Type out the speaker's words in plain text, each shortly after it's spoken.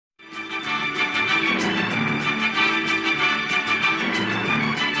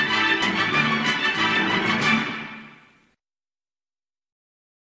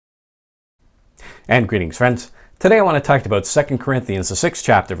And greetings, friends. Today I want to talk about 2 Corinthians, the 6th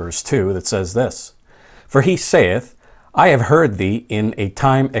chapter, verse 2, that says this. For he saith, I have heard thee in a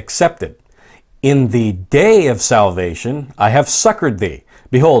time accepted. In the day of salvation I have succored thee.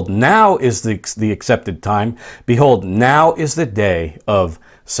 Behold, now is the accepted time. Behold, now is the day of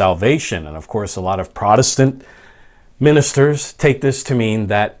salvation. And of course, a lot of Protestant ministers take this to mean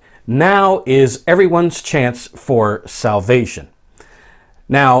that now is everyone's chance for salvation.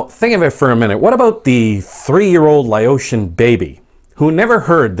 Now, think of it for a minute. What about the 3-year-old Laotian baby who never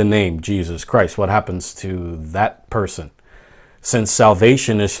heard the name Jesus Christ? What happens to that person? Since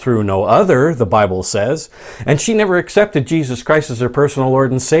salvation is through no other, the Bible says, and she never accepted Jesus Christ as her personal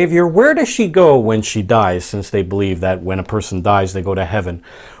Lord and Savior, where does she go when she dies, since they believe that when a person dies, they go to heaven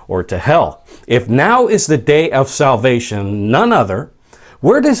or to hell? If now is the day of salvation, none other,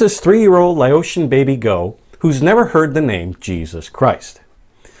 where does this 3-year-old Laotian baby go who's never heard the name Jesus Christ?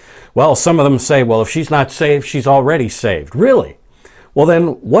 Well, some of them say, well, if she's not saved, she's already saved. Really? Well,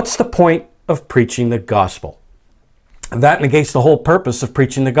 then what's the point of preaching the gospel? That negates the whole purpose of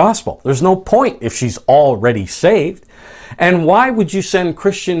preaching the gospel. There's no point if she's already saved. And why would you send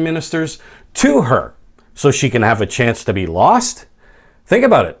Christian ministers to her so she can have a chance to be lost? Think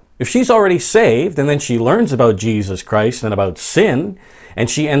about it. If she's already saved and then she learns about Jesus Christ and about sin and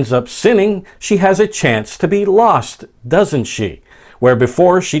she ends up sinning, she has a chance to be lost, doesn't she? Where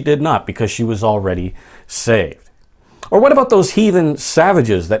before she did not, because she was already saved. Or what about those heathen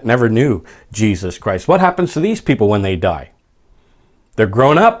savages that never knew Jesus Christ? What happens to these people when they die? They're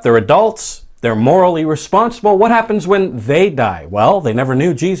grown up, they're adults, they're morally responsible. What happens when they die? Well, they never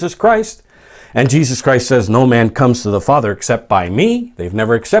knew Jesus Christ. And Jesus Christ says, no man comes to the Father except by me. They've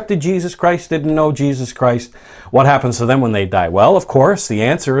never accepted Jesus Christ, didn't know Jesus Christ. What happens to them when they die? Well, of course, the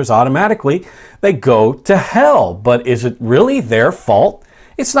answer is automatically they go to hell. But is it really their fault?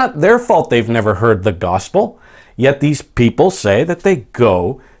 It's not their fault they've never heard the gospel. Yet these people say that they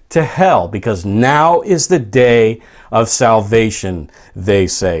go to hell because now is the day of salvation, they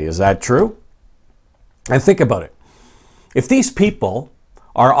say. Is that true? And think about it. If these people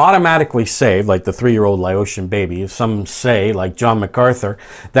are automatically saved, like the 3-year-old Laotian baby. Some say, like John MacArthur,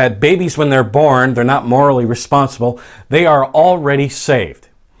 that babies when they're born, they're not morally responsible. They are already saved.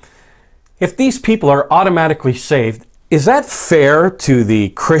 If these people are automatically saved, is that fair to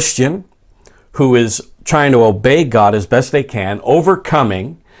the Christian who is trying to obey God as best they can,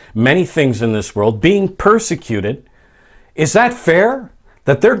 overcoming many things in this world, being persecuted? Is that fair?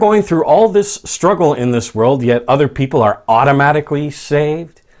 That they're going through all this struggle in this world, yet other people are automatically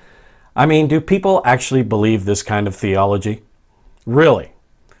saved? I mean, do people actually believe this kind of theology? Really?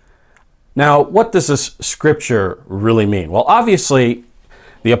 Now, what does this scripture really mean? Well, obviously,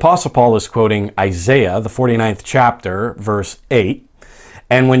 the Apostle Paul is quoting Isaiah, the 49th chapter, verse 8.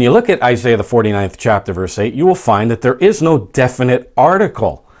 And when you look at Isaiah, the 49th chapter, verse 8, you will find that there is no definite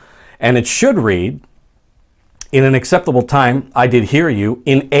article. And it should read, in an acceptable time I did hear you.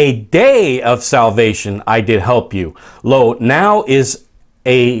 In a day of salvation I did help you. Lo, now is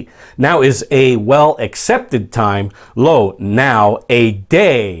a well accepted time. Lo, now a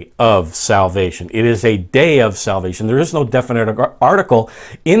day of salvation. It is a day of salvation. There is no definite article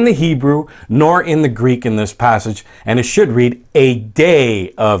in the Hebrew nor in the Greek in this passage, and it should read a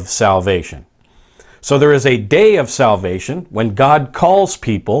day of salvation. So there is a day of salvation when God calls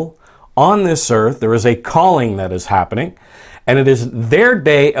people on this earth. There is a calling that is happening, and it is their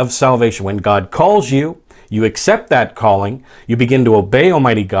day of salvation. When God calls you, you accept that calling, you begin to obey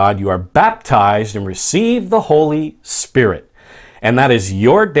Almighty God, you are baptized and receive the Holy Spirit. And that is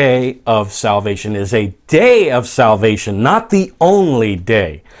your day of salvation. It is a day of salvation, not the only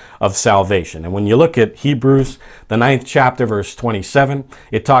day of salvation. And when you look at Hebrews, the 9th chapter, verse 27,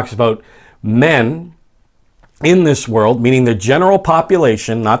 it talks about men in this world, meaning the general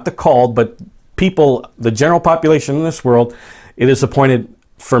population, not the called, but people, the general population in this world, it is appointed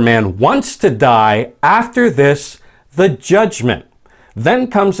for man once to die, after this, the judgment.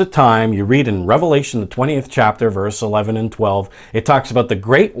 Then comes a time, you read in Revelation, the 20th chapter, verse 11 and 12, it talks about the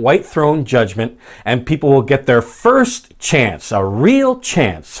great white throne judgment, and people will get their first chance, a real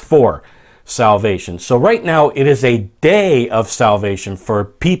chance for salvation. So right now, it is a day of salvation for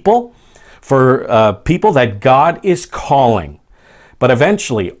people, that God is calling. But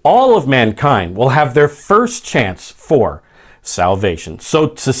eventually, all of mankind will have their first chance for salvation. So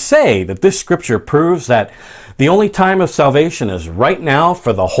to say that this scripture proves that the only time of salvation is right now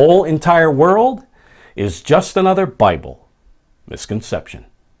for the whole entire world is just another Bible misconception.